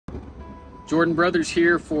Jordan Brothers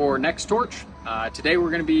here for Nextorch. Today we're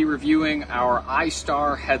going to be reviewing our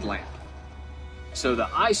iStar headlamp. So the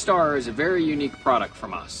iStar is a very unique product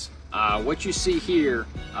from us. What you see here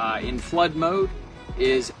in flood mode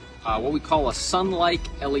is what we call a SunLike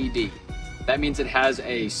LED. That means it has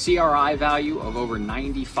a CRI value of over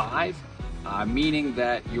 95, meaning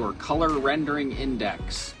that your color rendering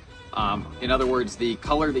index, in other words, the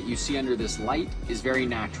color that you see under this light, is very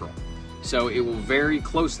natural. So it will very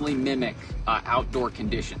closely mimic outdoor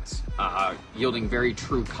conditions, yielding very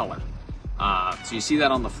true color. So you see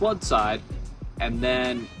that on the flood side, and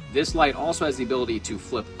then this light also has the ability to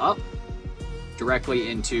flip up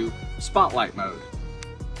directly into spotlight mode,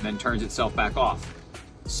 and then turns itself back off.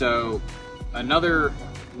 So another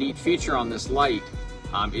neat feature on this light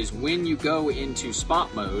is when you go into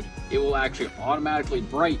spot mode, it will actually automatically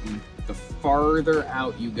brighten the farther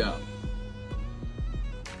out you go.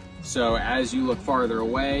 So as you look farther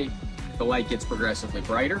away, the light gets progressively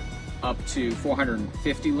brighter, up to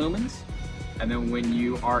 450 lumens. And then when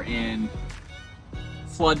you are in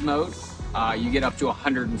flood mode, you get up to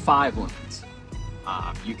 105 lumens.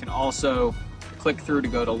 You can also click through to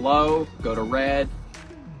go to low, go to red,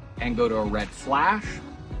 and go to a red flash.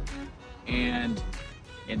 And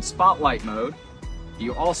in spotlight mode,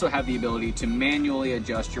 you also have the ability to manually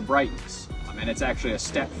adjust your brightness. And it's actually a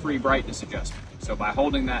step-free brightness adjustment. So by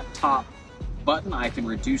holding that top button, I can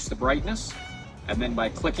reduce the brightness, and then by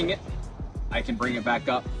clicking it, I can bring it back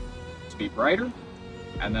up to be brighter,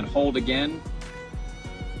 and then hold again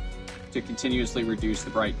to continuously reduce the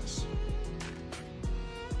brightness.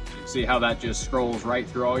 You can see how that just scrolls right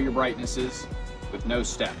through all your brightnesses with no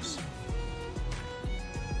steps.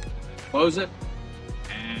 Close it,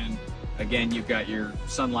 and again, you've got your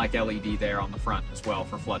SunLike LED there on the front as well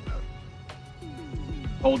for flood mode.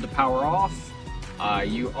 Hold the power off.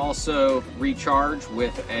 You also recharge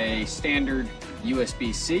with a standard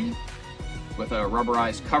USB-C with a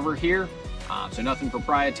rubberized cover here. So nothing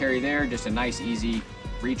proprietary there, just a nice easy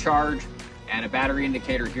recharge, and a battery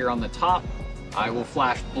indicator here on the top. I will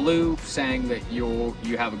flash blue saying that you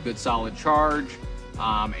have a good solid charge,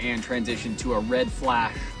 and transition to a red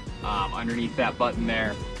flash underneath that button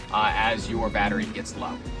there as your battery gets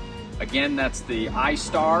low. Again, that's the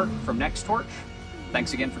iStar from Nextorch.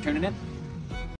 Thanks again for tuning in.